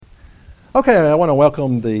Okay, I want to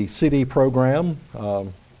welcome the CD program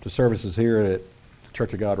to services here at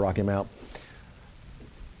Church of God Rocky Mount.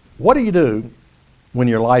 What do you do when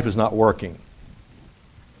your life is not working?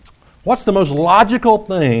 What's the most logical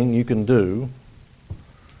thing you can do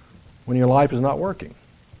when your life is not working?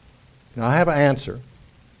 Now, I have an answer.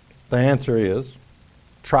 The answer is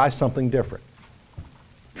try something different.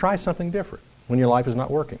 Try something different when your life is not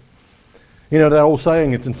working. You know that old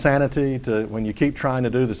saying, it's insanity to when you keep trying to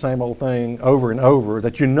do the same old thing over and over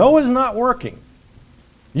that you know is not working.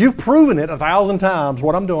 You've proven it 1,000 times,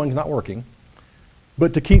 what I'm doing is not working.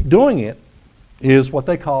 But to keep doing it is what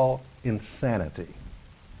they call insanity.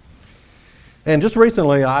 And just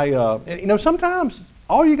recently, sometimes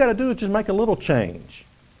all you got to do is just make a little change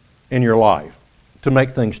in your life to make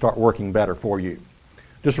things start working better for you.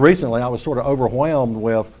 Just recently, I was sort of overwhelmed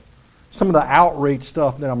with some of the outreach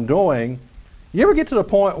stuff that I'm doing. You ever get to the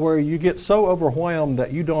point where you get so overwhelmed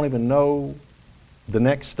that you don't even know the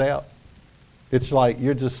next step? It's like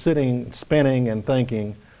you're just sitting, spinning, and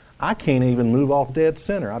thinking, I can't even move off dead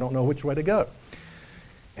center. I don't know which way to go.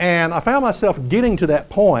 And I found myself getting to that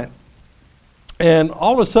point, and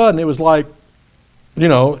all of a sudden it was like,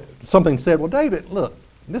 something said, well, David, look,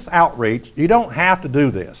 this outreach, you don't have to do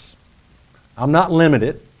this. I'm not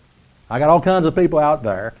limited. I got all kinds of people out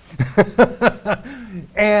there.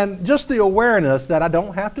 And just the awareness that I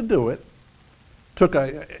don't have to do it took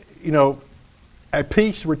a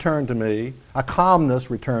peace returned to me, a calmness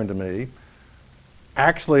returned to me,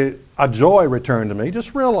 actually a joy returned to me,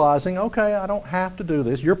 just realizing, okay, I don't have to do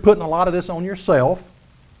this. You're putting a lot of this on yourself.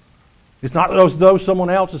 It's not as though someone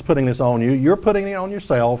else is putting this on you. You're putting it on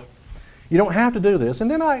yourself. You don't have to do this.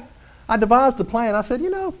 And then I devised a plan. I said,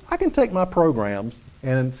 I can take my programs,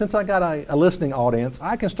 and since I got a listening audience,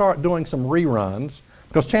 I can start doing some reruns,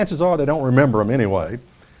 because chances are they don't remember them anyway.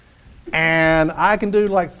 And I can do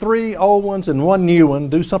like 3 old ones and 1 new one,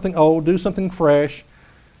 do something old, do something fresh.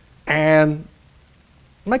 And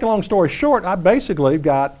make a long story short, I basically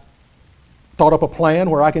thought up a plan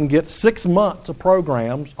where I can get 6 months of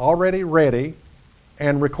programs already ready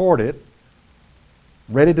and recorded,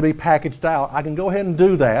 ready to be packaged out. I can go ahead and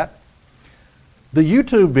do that. The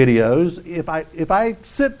YouTube videos, if I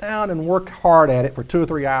sit down and work hard at it for 2 or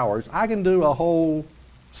 3 hours, I can do a whole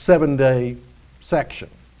 7-day section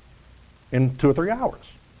in 2 or 3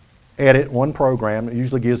 hours. Edit one program. It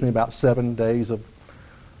usually gives me about 7 days of,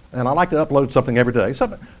 and I like to upload something every day.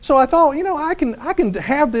 So I thought, I can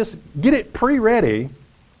have this, get it pre-ready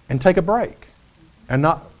and take a break and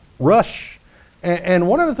not rush. And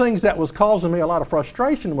one of the things that was causing me a lot of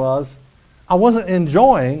frustration was I wasn't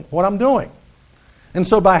enjoying what I'm doing. And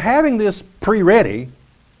so by having this pre-ready,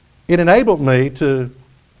 it enabled me to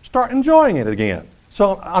start enjoying it again.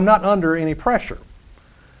 So I'm not under any pressure.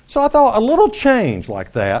 So I thought a little change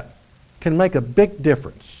like that can make a big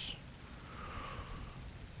difference.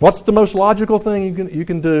 What's the most logical thing you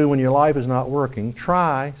can do when your life is not working?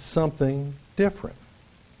 Try something different.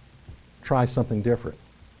 Try something different.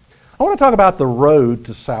 I want to talk about the road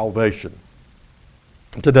to salvation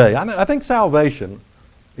today. I think salvation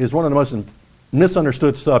is one of the most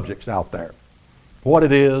misunderstood subjects out there. What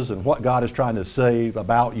it is and what God is trying to say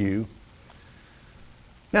about you.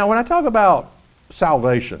 Now, when I talk about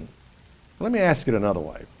salvation, let me ask it another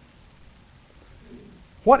way.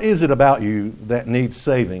 What is it about you that needs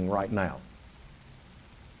saving right now?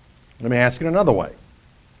 Let me ask it another way.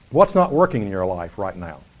 What's not working in your life right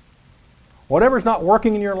now? Whatever's not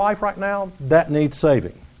working in your life right now, that needs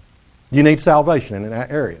saving. You need salvation in that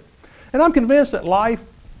area. And I'm convinced that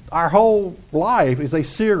our whole life is a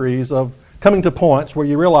series of coming to points where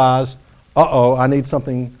you realize, I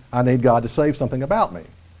need God to save something about me.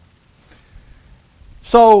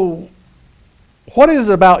 So, what is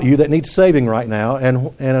it about you that needs saving right now?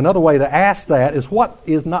 And another way to ask that is, what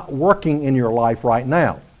is not working in your life right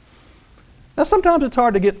now? Now, sometimes it's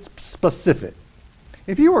hard to get specific.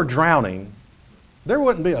 If you were drowning, there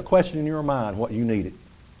wouldn't be a question in your mind what you needed.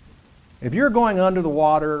 If you're going under the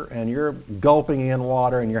water and you're gulping in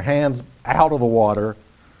water and your hand's out of the water,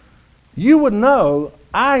 you would know,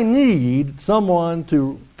 I need someone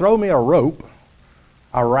to throw me a rope,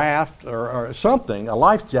 a raft, or something, a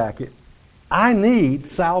life jacket. I need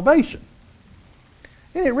salvation.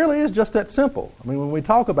 And it really is just that simple. I mean, when we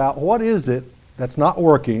talk about what is it that's not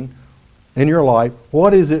working in your life,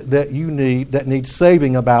 what is it that you need, that needs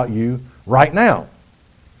saving about you right now?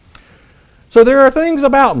 So there are things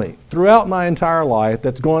about me throughout my entire life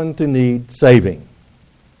that's going to need saving.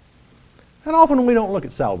 And often we don't look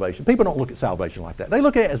at salvation. People don't look at salvation like that. They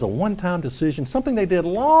look at it as a one-time decision, something they did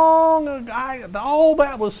long ago. All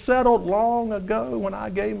that was settled long ago when I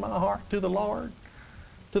gave my heart to the Lord.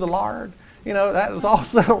 to the Lord. You know, that was all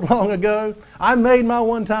settled long ago. I made my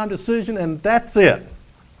one-time decision, and that's it.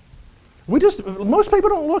 Most people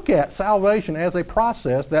don't look at salvation as a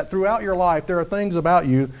process that throughout your life there are things about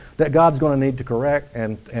you that God's going to need to correct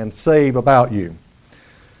and save about you.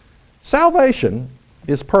 Salvation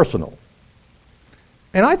is personal.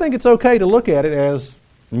 And I think it's okay to look at it as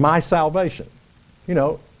my salvation. You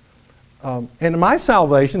know, and my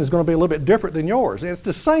salvation is going to be a little bit different than yours. It's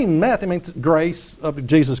the same method. I mean, it's grace of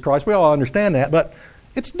Jesus Christ. We all understand that, but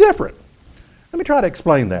it's different. Let me try to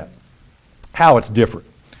explain that, how it's different.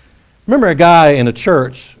 Remember a guy in a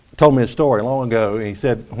church told me a story long ago. He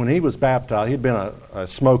said when he was baptized, he'd been a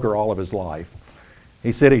smoker all of his life.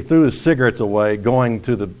 He said he threw his cigarettes away going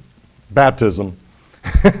to the baptism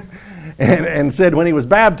and said when he was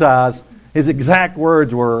baptized, his exact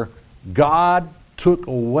words were, God took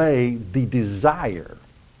away the desire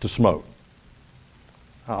to smoke.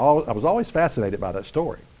 I was always fascinated by that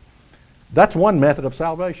story. That's one method of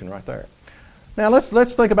salvation right there. Now let's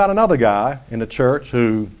think about another guy in the church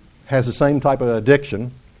who has the same type of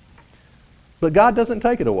addiction, but God doesn't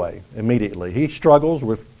take it away immediately. He struggles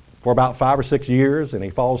for about 5 or 6 years, and he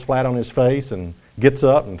falls flat on his face and gets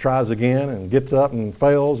up and tries again and gets up and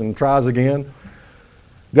fails and tries again.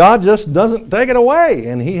 God just doesn't take it away,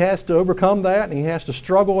 and he has to overcome that, and he has to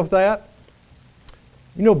struggle with that.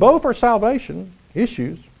 You know, both are salvation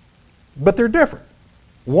issues, but they're different.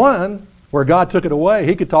 One, where God took it away,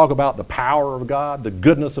 he could talk about the power of God, the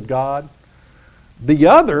goodness of God. The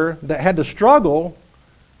other that had to struggle,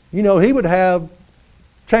 you know, he would have,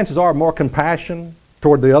 chances are, more compassion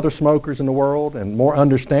toward the other smokers in the world and more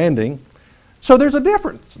understanding. So there's a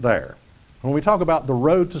difference there when we talk about the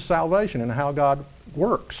road to salvation and how God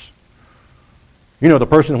works. You know, the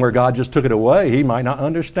person where God just took it away, he might not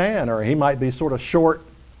understand, or he might be sort of short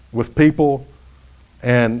with people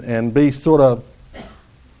and be sort of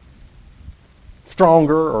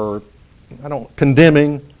stronger or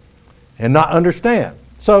condemning and not understand.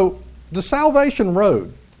 So the salvation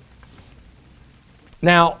road.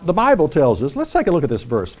 Now, the Bible tells us, let's take a look at this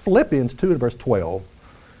verse. Philippians 2 and verse 12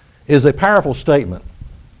 is a powerful statement.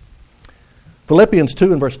 Philippians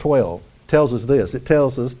 2 and verse 12 tells us this. It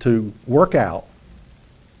tells us to work out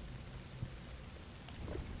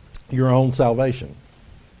your own salvation.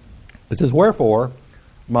 It says, wherefore,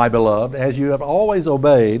 my beloved, as you have always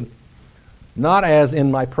obeyed, not as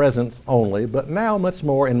in my presence only, but now much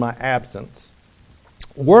more in my absence,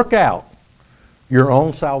 work out your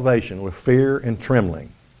own salvation with fear and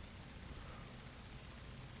trembling.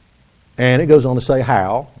 And it goes on to say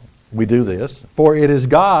how we do this. For it is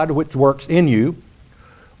God which works in you,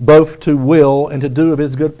 both to will and to do of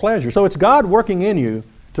his good pleasure. So it's God working in you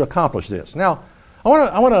to accomplish this. Now, I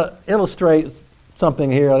want to illustrate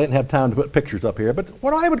something here. I didn't have time to put pictures up here, but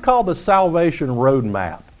what I would call the salvation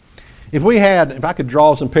roadmap. If I could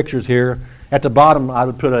draw some pictures here, at the bottom I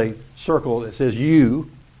would put a circle that says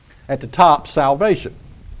you, at the top salvation.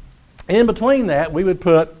 In between that we would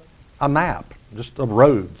put a map just of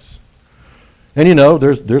roads. And you know,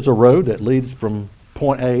 there's a road that leads from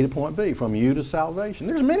point A to point B, from you to salvation.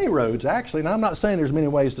 There's many roads actually, and I'm not saying there's many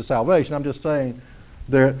ways to salvation. I'm just saying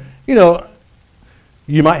there, you know,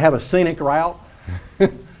 you might have a scenic route.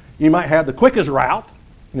 You might have the quickest route.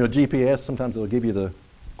 You know, GPS, sometimes it'll give you the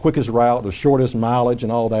quickest route, the shortest mileage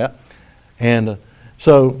and all that. And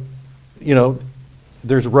so, you know,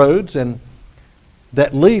 there's roads and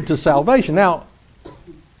that lead to salvation. Now,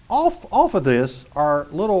 off of this are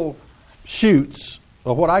little chutes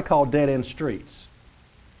of what I call dead-end streets.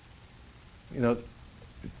 You know,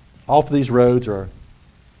 off of these roads are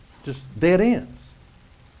just dead ends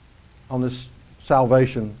on this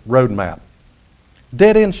salvation roadmap.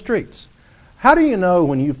 Dead-end streets. How do you know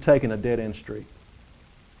when you've taken a dead-end street?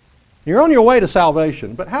 You're on your way to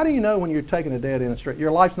salvation, but how do you know when you're taking a dead-end street? Your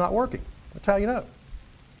life's not working. That's how you know.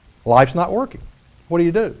 Life's not working. What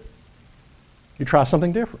do? You try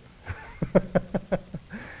something different.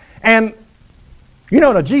 And, you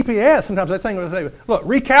know, in a GPS, sometimes that thing will say, look,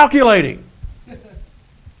 recalculating.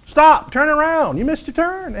 Stop, turn around. You missed your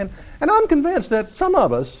turn. And I'm convinced that some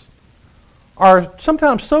of us are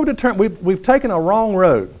sometimes so determined. We've taken a wrong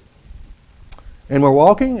road. And we're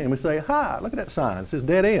walking and we say, hi, look at that sign. It says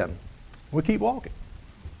dead end. We keep walking.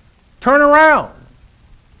 Turn around.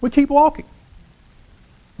 We keep walking.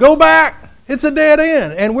 Go back. It's a dead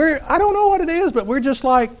end. And I don't know what it is, but we're just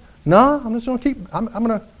like, no, I'm just going to keep, I'm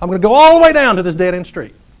going to go all the way down to this dead end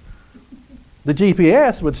street. The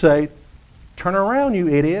GPS would say, turn around, you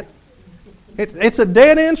idiot. It's a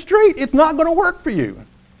dead end street. It's not going to work for you.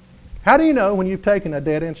 How do you know when you've taken a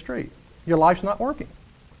dead end street? Your life's not working.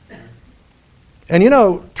 And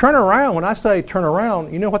turn around, when I say turn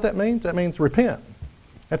around, you know what that means? That means repent.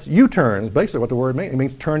 That's U-turn, is basically what the word means. It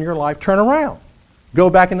means turn your life, turn around. Go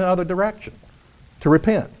back in the other direction, to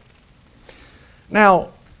repent. Now,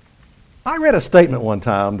 I read a statement one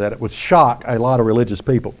time that it would shock a lot of religious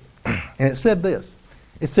people. And it said this.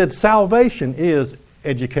 It said, salvation is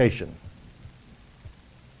education.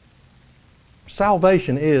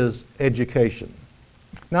 Salvation is education.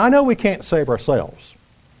 Now, I know we can't save ourselves.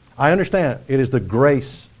 I understand it is the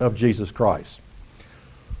grace of Jesus Christ.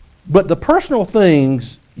 But the personal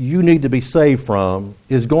things you need to be saved from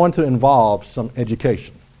is going to involve some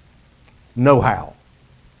education, know-how,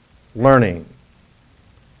 learning.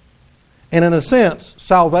 And in a sense,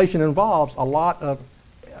 salvation involves a lot of,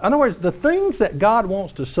 in other words, the things that God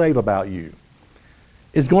wants to save about you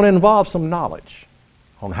is going to involve some knowledge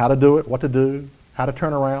on how to do it, what to do, how to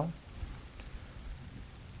turn around.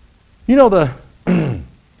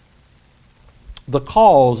 The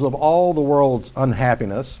cause of all the world's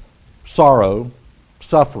unhappiness, sorrow,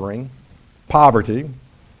 suffering, poverty,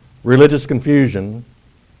 religious confusion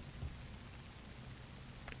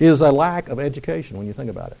is a lack of education when you think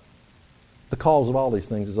about it. The cause of all these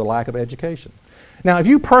things is a lack of education. Now, if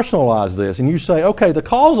you personalize this and you say, okay, the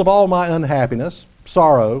cause of all my unhappiness,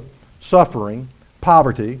 sorrow, suffering,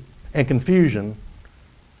 poverty, and confusion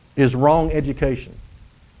is wrong education.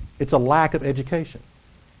 It's a lack of education.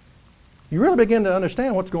 You really begin to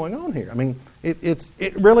understand what's going on here. I mean,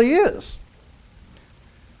 it really is.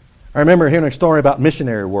 I remember hearing a story about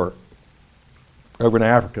missionary work over in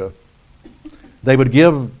Africa.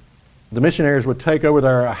 The missionaries would take over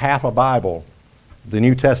there half a Bible, the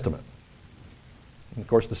New Testament. And of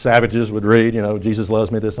course, the savages would read, Jesus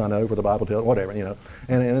loves me, this I know, for the Bible tells, whatever,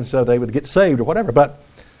 and so they would get saved or whatever. But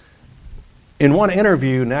in one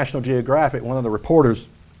interview, National Geographic, one of the reporters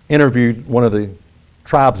interviewed one of the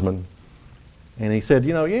tribesmen, and he said,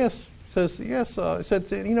 yes, he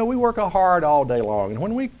said, we work hard all day long, and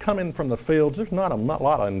when we come in from the fields, there's not a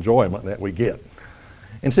lot of enjoyment that we get.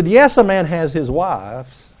 And said, yes, a man has his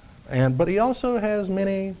wives, but he also has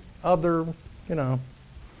many other, and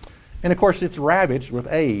of course it's ravaged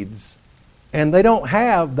with AIDS, and they don't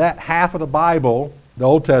have that half of the Bible, the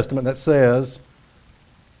Old Testament, that says,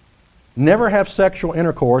 never have sexual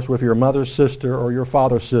intercourse with your mother's sister or your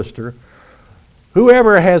father's sister.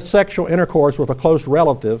 Whoever has sexual intercourse with a close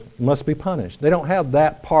relative must be punished. They don't have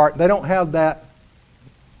that part. They don't have that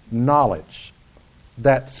knowledge,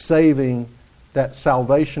 that saving, that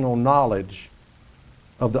salvational knowledge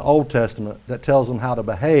of the Old Testament that tells them how to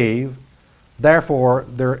behave. Therefore,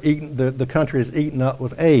 the country is eaten up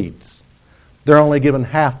with AIDS. They're only given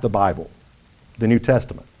half the Bible, the New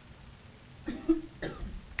Testament.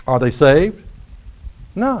 Are they saved?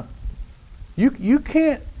 No. You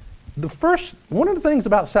can't. One of the things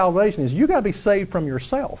about salvation is you got to be saved from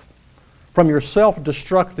yourself, from your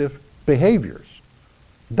self-destructive behaviors.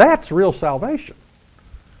 That's real salvation.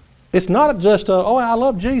 It's not just, I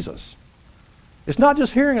love Jesus. It's not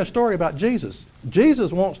just hearing a story about Jesus.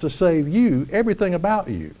 Jesus wants to save you, everything about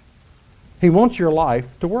you. He wants your life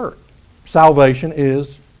to work. Salvation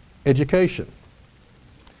is education.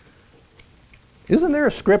 Isn't there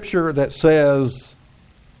a scripture that says,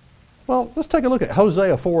 well, let's take a look at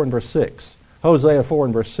Hosea 4 and verse 6. Hosea 4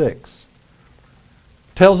 and verse 6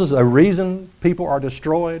 tells us a reason people are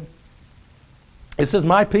destroyed. It says,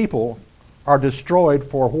 my people are destroyed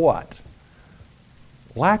for what?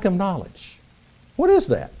 Lack of knowledge. What is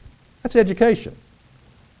that? That's education.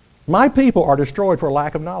 My people are destroyed for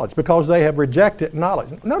lack of knowledge because they have rejected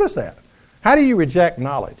knowledge. Notice that. How do you reject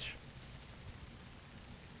knowledge?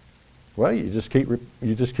 Well, you just keep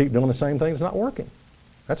doing the same thing that's not working.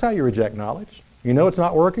 That's how you reject knowledge. You know it's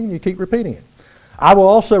not working, you keep repeating it. I will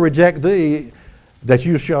also reject thee, that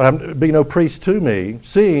you shall be no priest to me,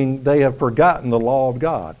 seeing they have forgotten the law of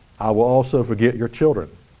God. I will also forget your children.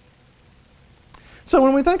 So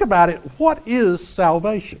when we think about it, what is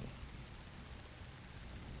salvation?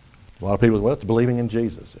 A lot of people say, well, it's believing in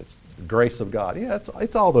Jesus. It's the grace of God. Yeah,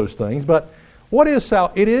 it's all those things. But what is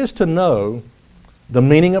salvation? It is to know the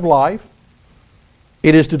meaning of life.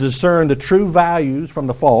 It is to discern the true values from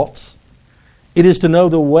the false. It is to know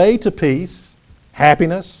the way to peace,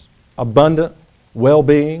 happiness, abundant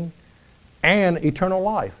well-being, and eternal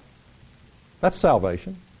life. That's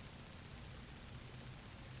salvation.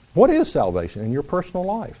 What is salvation in your personal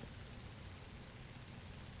life?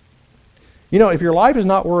 You know, if your life is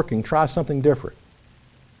not working, try something different.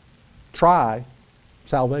 Try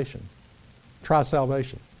salvation. Try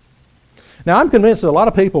salvation. Now, I'm convinced that a lot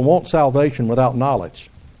of people want salvation without knowledge.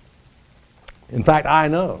 In fact, I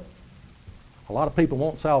know a lot of people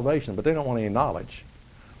want salvation, but they don't want any knowledge.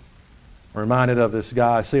 I'm reminded of this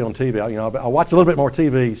guy I see on TV. I watch a little bit more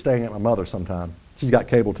TV staying at my mother sometime. She's got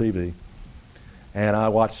cable TV. And I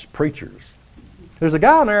watch preachers. There's a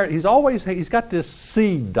guy on there, he's got this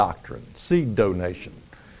seed doctrine, seed donation.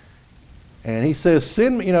 And he says,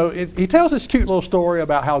 he tells this cute little story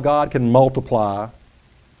about how God can multiply,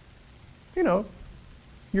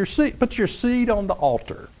 your seed, put your seed on the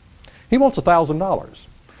altar. He wants $1,000.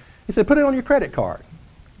 He said, put it on your credit card.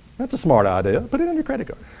 That's a smart idea. Put it on your credit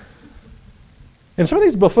card. And some of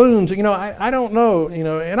these buffoons, I don't know,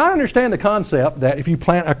 and I understand the concept that if you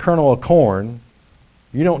plant a kernel of corn,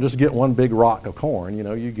 you don't just get one big rock of corn.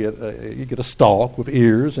 You get a stalk with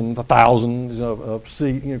ears and the thousands of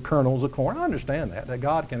seed, kernels of corn. I understand that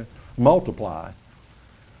God can multiply.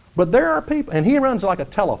 But there are people, and he runs like a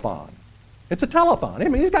telethon. It's a telethon. I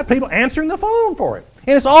mean, he's got people answering the phone for it.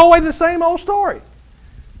 And it's always the same old story.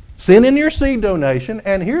 Send in your seed donation,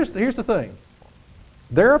 and here's the thing.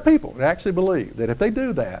 There are people that actually believe that if they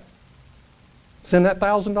do that, send that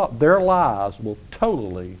 $1,000, their lives will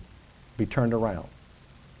totally be turned around.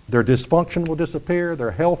 Their dysfunction will disappear,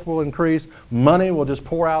 their health will increase, money will just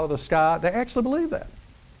pour out of the sky. They actually believe that.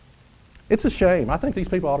 It's a shame. I think these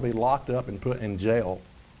people ought to be locked up and put in jail.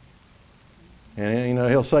 And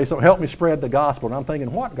he'll say something, help me spread the gospel. And I'm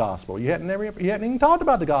thinking, what gospel? You hadn't even talked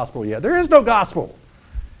about the gospel yet. There is no gospel.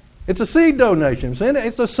 It's a seed donation.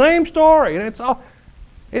 It's the same story, and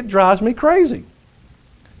it drives me crazy.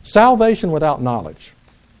 Salvation without knowledge.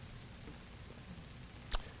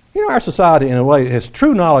 Our society, in a way, has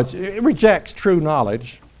true knowledge. It rejects true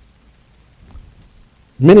knowledge.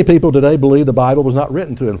 Many people today believe the Bible was not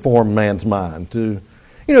written to inform man's mind. To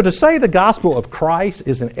say the gospel of Christ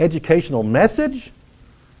is an educational message,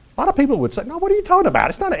 a lot of people would say, no, what are you talking about?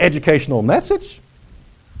 It's not an educational message.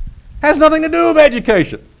 It has nothing to do with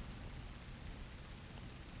education.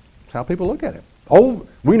 That's how people look at it.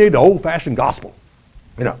 We need the old-fashioned gospel.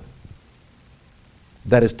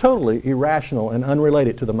 That is totally irrational and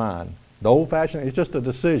unrelated to the mind. The old-fashioned is just a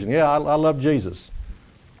decision. Yeah, I love Jesus.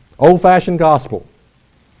 Old-fashioned gospel.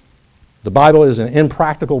 The Bible is an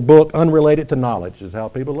impractical book unrelated to knowledge, is how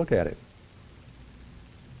people look at it.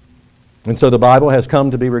 And so the Bible has come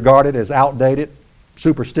to be regarded as outdated,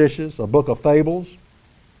 superstitious, a book of fables,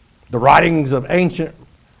 the writings of ancient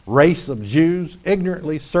race of Jews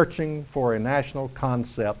ignorantly searching for a national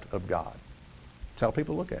concept of God. That's how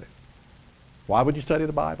people look at it. Why would you study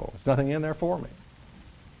the Bible? There's nothing in there for me.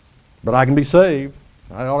 But I can be saved.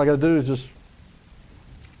 All I got to do is just,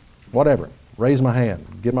 raise my hand,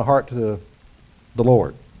 give my heart to the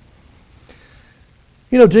Lord.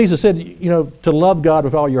 Jesus said, to love God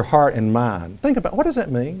with all your heart and mind. Think about, what does that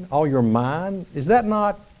mean? All your mind? Is that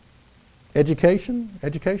not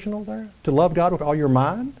educational there? To love God with all your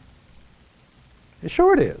mind?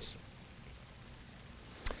 Sure it is.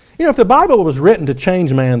 If the Bible was written to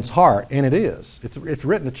change man's heart, and it is, it's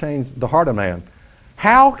written to change the heart of man,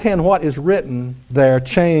 how can what is written there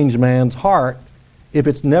change man's heart if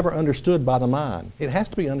it's never understood by the mind? It has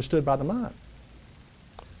to be understood by the mind.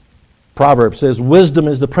 Proverbs says, wisdom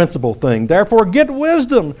is the principal thing. Therefore, get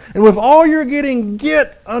wisdom, and with all you're getting,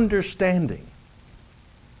 get understanding.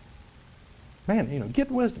 Man,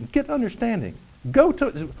 get wisdom, get understanding. Go to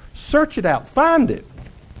it, search it out, find it.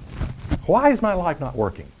 Why is my life not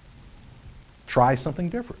working? Try something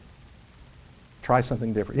different. Try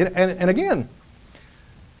something different. And again,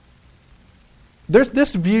 there's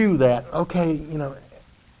this view that,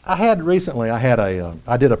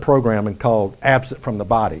 I did a program called Absent from the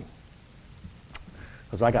Body.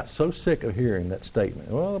 Because I got so sick of hearing that statement.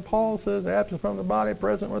 Well, Paul says absent from the body,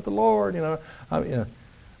 present with the Lord.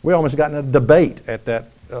 We almost got in a debate at that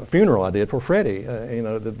funeral I did for Freddie.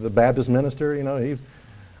 The Baptist minister.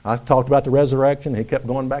 I talked about the resurrection. He kept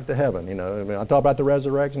going back to heaven. I talked about the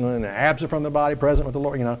resurrection and absent from the body, present with the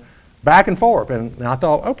Lord. Back and forth. And I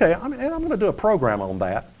thought, okay, I'm going to do a program on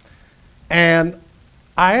that. And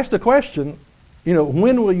I asked the question,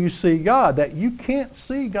 when will you see God? That you can't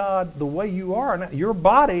see God the way you are now. Your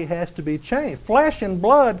body has to be changed. Flesh and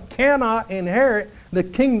blood cannot inherit the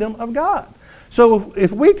kingdom of God. So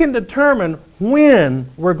if we can determine when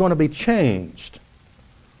we're going to be changed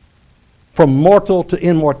from mortal to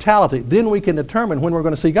immortality, then we can determine when we're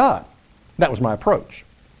going to see God. That was my approach.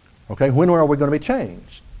 Okay, when are we going to be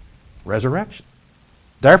changed? Resurrection.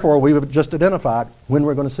 Therefore, we've just identified when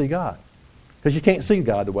we're going to see God. Because you can't see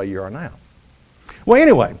God the way you are now. Well,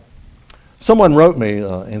 anyway, someone wrote me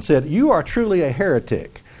and said, you are truly a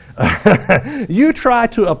heretic. You try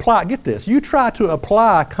to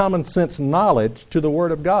apply common sense knowledge to the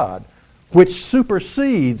Word of God, which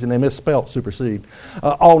supersedes, and they misspelled supersede,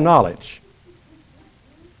 all knowledge.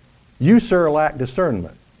 You, sir, lack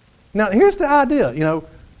discernment. Now, here's the idea.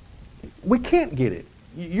 We can't get it.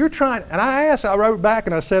 You're trying, and I wrote back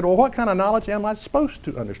and I said, well, what kind of knowledge am I supposed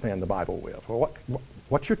to understand the Bible with? Well,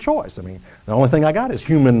 what's your choice? I mean, the only thing I got is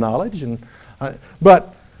human knowledge.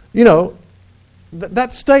 But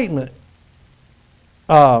that statement,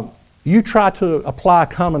 you try to apply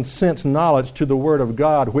common sense knowledge to the Word of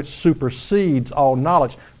God, which supersedes all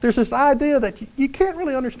knowledge. There's this idea that you can't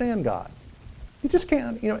really understand God. You just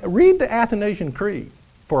can't. Read the Athanasian Creed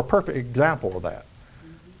for a perfect example of that.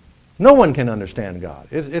 No one can understand God.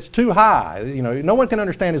 It's too high. No one can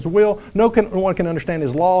understand His will. No one can understand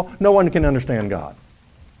His law. No one can understand God.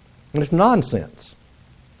 And it's nonsense.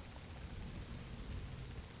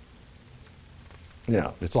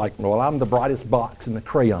 It's like, well, I'm the brightest box in the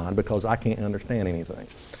crayon because I can't understand anything.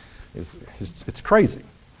 It's crazy.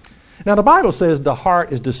 Now, the Bible says the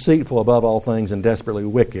heart is deceitful above all things and desperately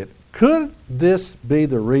wicked. Could this be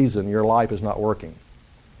the reason your life is not working?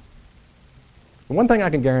 One thing I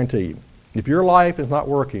can guarantee you, if your life is not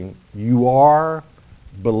working, you are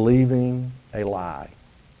believing a lie.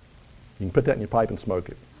 You can put that in your pipe and smoke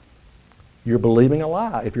it. You're believing a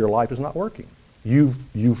lie if your life is not working.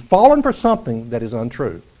 You've fallen for something that is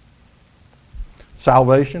untrue.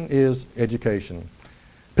 Salvation is education.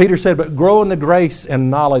 Peter said, but grow in the grace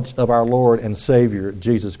and knowledge of our Lord and Savior,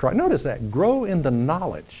 Jesus Christ. Notice that. Grow in the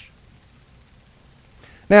knowledge.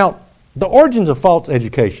 Now, the origins of false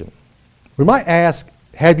education. We might ask,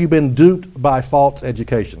 have you been duped by false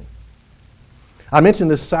education? I mentioned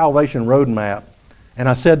this salvation roadmap, and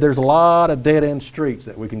I said there's a lot of dead-end streets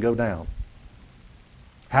that we can go down.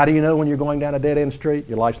 How do you know when you're going down a dead-end street?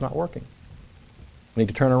 Your life's not working. You need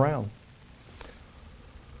to turn around.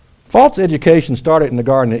 False education started in the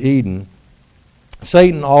Garden of Eden.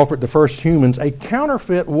 Satan offered the first humans a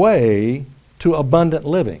counterfeit way to abundant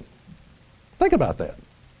living. Think about that.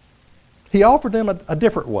 He offered them a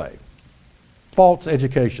different way. False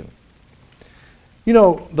education.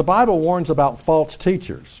 The Bible warns about false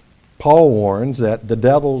teachers. Paul warns that the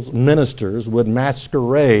devil's ministers would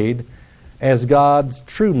masquerade as God's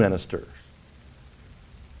true ministers.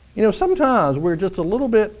 Sometimes we're just a little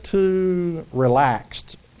bit too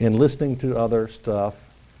relaxed in listening to other stuff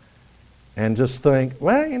and just think,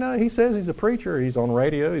 well, he says he's a preacher, he's on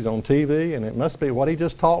radio, he's on TV, and it must be what he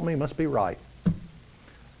just taught me must be right.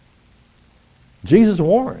 Jesus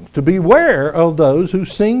warns to beware of those who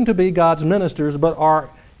seem to be God's ministers but are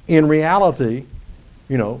in reality,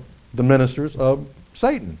 the ministers of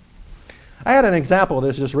Satan. I had an example of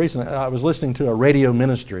this just recently. I was listening to a radio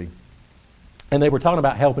ministry, and they were talking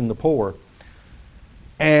about helping the poor.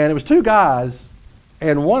 And it was two guys,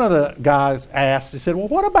 and one of the guys asked, he said, well,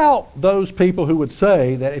 what about those people who would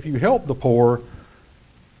say that if you help the poor,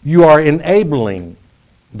 you are enabling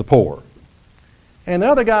the poor? And the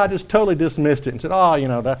other guy just totally dismissed it and said,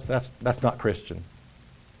 that's not Christian.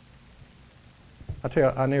 I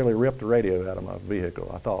tell you, I nearly ripped the radio out of my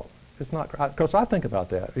vehicle. I thought, it's not, because I think about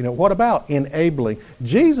that. What about enabling?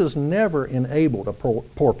 Jesus never enabled a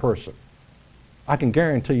poor person. I can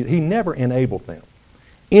guarantee you, he never enabled them.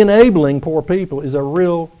 Enabling poor people is a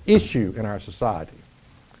real issue in our society.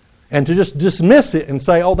 And to just dismiss it and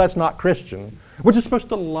say, oh, that's not Christian. We're just supposed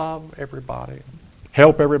to love everybody,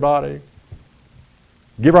 help everybody,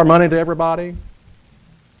 give our money to everybody.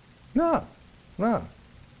 No. And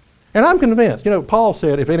I'm convinced, Paul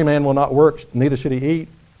said, if any man will not work, neither should he eat.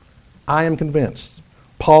 I am convinced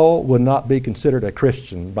Paul would not be considered a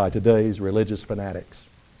Christian by today's religious fanatics.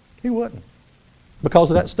 He wouldn't, because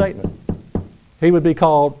of that statement. He would be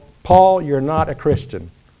called, Paul, you're not a Christian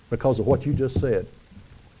because of what you just said.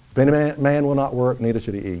 If any man will not work, neither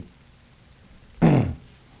should he eat.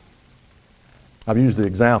 I've used the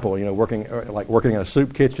example, working in a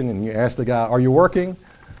soup kitchen, and you ask the guy, are you working?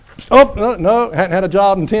 Oh, no, hadn't had a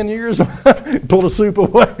job in 10 years. Pull the soup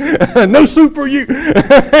away. No soup for you.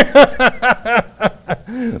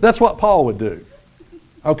 That's what Paul would do.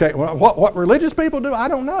 Okay, well, what religious people do, I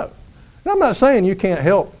don't know. And I'm not saying you can't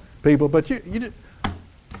help people, but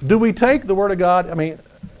do we take the Word of God? I mean,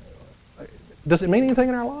 does it mean anything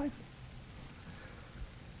in our life?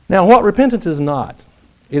 Now, what repentance is not,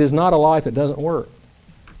 it is not a life that doesn't work.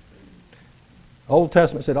 Old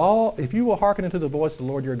Testament said, if you will hearken unto the voice of the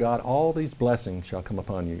Lord your God, all these blessings shall come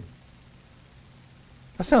upon you.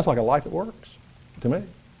 That sounds like a life that works to me.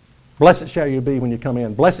 Blessed shall you be when you come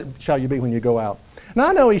in. Blessed shall you be when you go out. Now,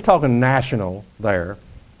 I know he's talking national there,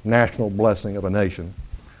 national blessing of a nation.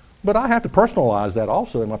 But I have to personalize that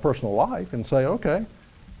also in my personal life and say, okay,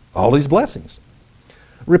 all these blessings.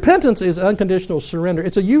 Repentance is unconditional surrender.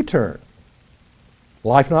 It's a U-turn.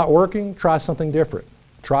 Life not working, try something different.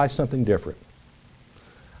 Try something different.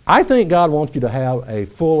 I think God wants you to have a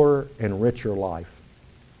fuller and richer life.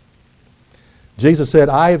 Jesus said,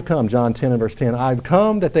 I have come, John 10 and verse 10, I have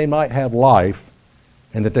come that they might have life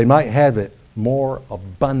and that they might have it more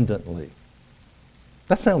abundantly.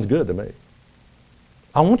 That sounds good to me.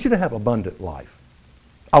 I want you to have abundant life.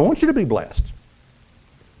 I want you to be blessed.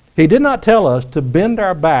 He did not tell us to bend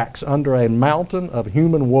our backs under a mountain of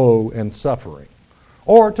human woe and suffering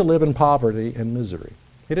or to live in poverty and misery.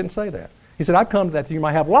 He didn't say that. He said, I've come that you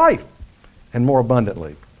might have life and more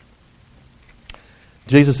abundantly.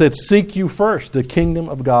 Jesus said, seek you first the kingdom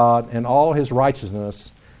of God and all his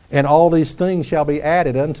righteousness, and all these things shall be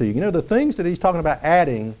added unto you. You know, the things that he's talking about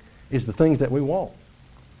adding is the things that we want.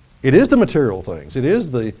 It is the material things. It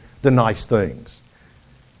is the nice things.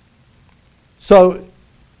 So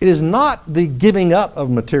it is not the giving up of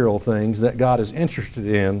material things that God is interested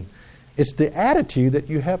in. It's the attitude that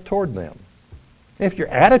you have toward them. If your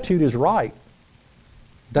attitude is right,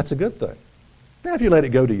 that's a good thing. Now, if you let it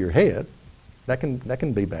go to your head, that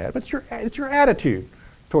can be bad. But it's your attitude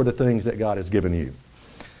toward the things that God has given you.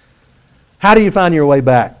 How do you find your way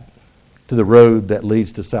back to the road that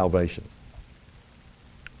leads to salvation?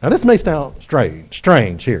 Now, this may sound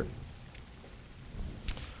strange here.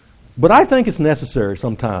 But I think it's necessary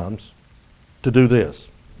sometimes to do this.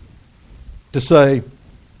 To say,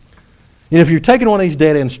 if you're taking one of these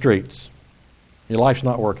dead-end streets, your life's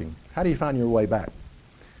not working, how do you find your way back?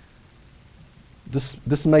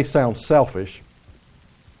 This may sound selfish,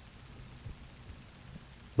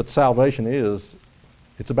 but salvation it's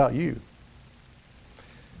about you.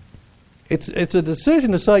 It's a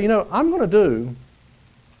decision to say, I'm going to do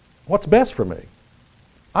what's best for me.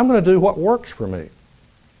 I'm going to do what works for me.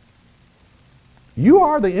 You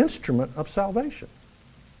are the instrument of salvation.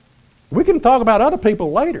 We can talk about other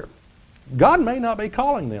people later. God may not be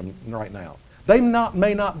calling them right now. They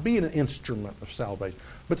may not be an instrument of salvation.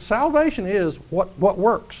 But salvation is what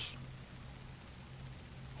works.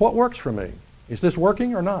 What works for me? Is this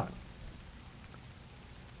working or not?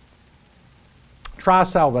 Try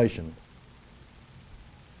salvation.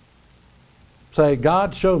 Say,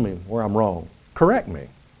 God, show me where I'm wrong. Correct me.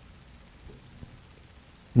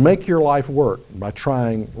 Make your life work by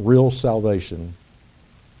trying real salvation.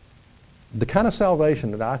 The kind of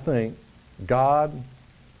salvation that I think God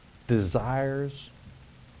desires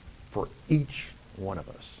for each one of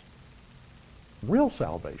us. Real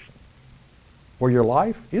salvation. Where your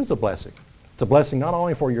life is a blessing. It's a blessing not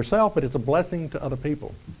only for yourself, but it's a blessing to other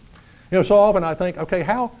people. So often I think, okay,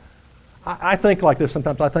 I think like this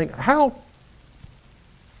sometimes. I think, how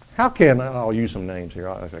can, I'll use some names here.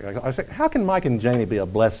 I say, how can Mike and Janie be a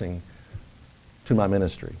blessing to my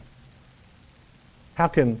ministry? How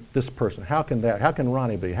can this person, how can that, how can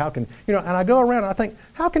Ronnie be, and I go around and I think,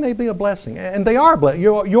 how can they be a blessing? And they are a blessing.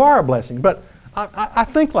 You are a blessing. But I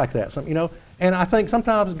think like that, and I think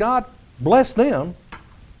sometimes God bless them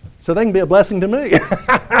so they can be a blessing to me.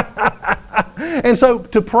 And so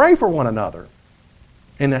to pray for one another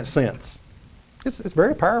in that sense, it's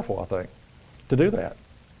very powerful, I think, to do that.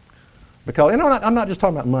 Because, I'm not just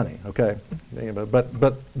talking about money, okay?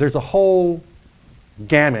 But there's a whole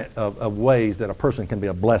gamut of ways that a person can be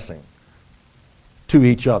a blessing to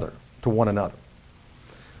each other, to one another.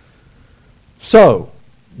 So,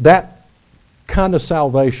 that kind of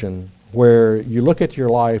salvation where you look at your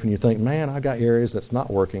life and you think, man, I got areas that's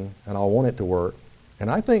not working and I want it to work. And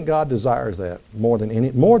I think God desires that more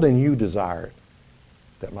than you desire it,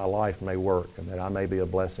 that my life may work and that I may be a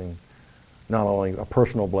blessing, not only a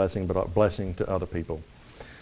personal blessing, but a blessing to other people.